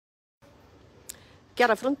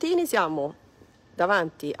Chiara Frontini, siamo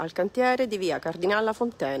davanti al cantiere di via Cardinal La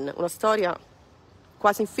Fontaine, una storia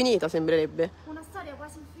quasi infinita sembrerebbe. Una storia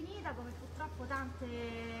quasi infinita come purtroppo tanto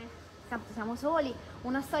siamo soli,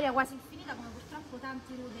 una storia quasi infinita come purtroppo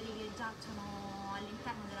tanti ruderi che giacciono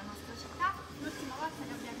all'interno della nostra città. L'ultima volta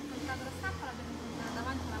che abbiamo incontrato la stampa l'abbiamo incontrata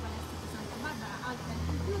davanti alla palestra di Santa Barbara, alta e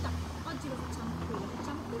incompiuta. Oggi lo facciamo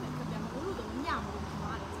qui perché vogliamo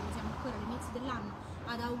continuare, insomma, siamo ancora all'inizio dell'anno,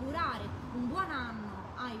 ad augurare un buon anno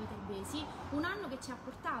ai viterbesi, un anno che ci ha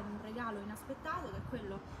portato un regalo inaspettato, che è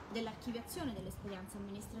quello dell'archiviazione dell'esperienza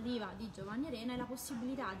amministrativa di Giovanni Arena e la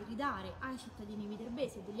possibilità di ridare ai cittadini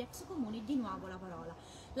viterbesi e degli ex comuni di nuovo la parola.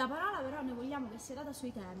 La parola però noi vogliamo che sia data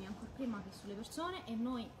sui temi, ancora prima che sulle persone, e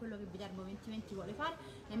noi quello che Viterbo 2020 vuole fare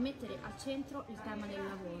è mettere al centro il tema del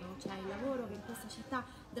lavoro, cioè il lavoro che in questa città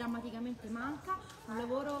drammaticamente manca, un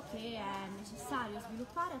lavoro che è necessario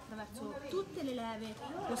sviluppare attraverso tutte le leve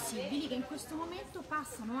possibili, che in questo momento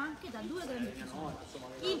passano anche da due grandi occasioni: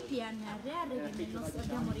 il PNRR, che nel nostro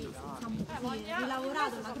abbiamo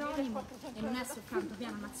rilavorato l'acronimo, e non è soltanto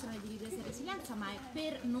Piano Nazionale di Ripresa e Resilienza, ma è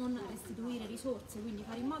per non restituire risorse, quindi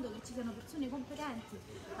fare in modo che ci siano persone competenti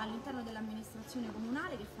all'interno dell'amministrazione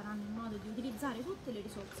comunale che faranno in modo di utilizzare tutte le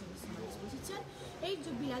risorse che sono a disposizione, e il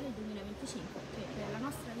giubileo del 2025, che per la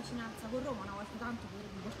nostra vicinanza con Roma una volta tanto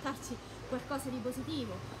potrebbe portarci qualcosa di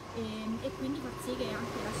positivo e quindi far sì che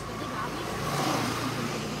anche la città dei capi diventi un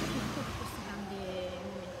punto di riferimento per questo grande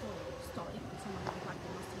momento storico, insomma, che riguarda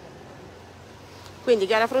il nostro territorio. Quindi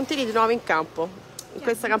Chiara Frontini di nuovo in campo, in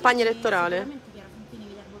questa campagna elettorale. Sicuramente Chiara Frontini e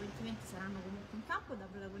Viterbo 2020 saranno comunque in campo da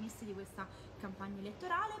protagonisti di questa campagna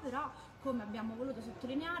elettorale, però come abbiamo voluto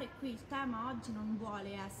sottolineare, qui il tema oggi non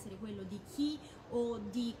vuole essere quello di chi o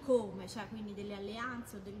di come, cioè quindi delle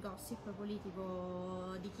alleanze o del gossip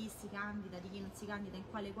politico di chi si candida, di chi non si candida, in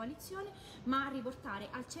quale coalizione, ma riportare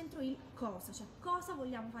al centro il cosa, cioè cosa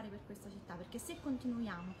vogliamo fare per questa città, perché se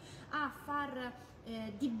continuiamo a far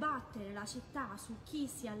dibattere la città su chi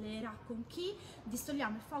si alleerà con chi,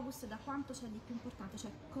 distogliamo il focus da quanto c'è di più importante,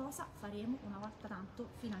 cioè cosa faremo una volta tanto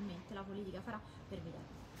finalmente la politica farà per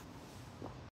Viterbo.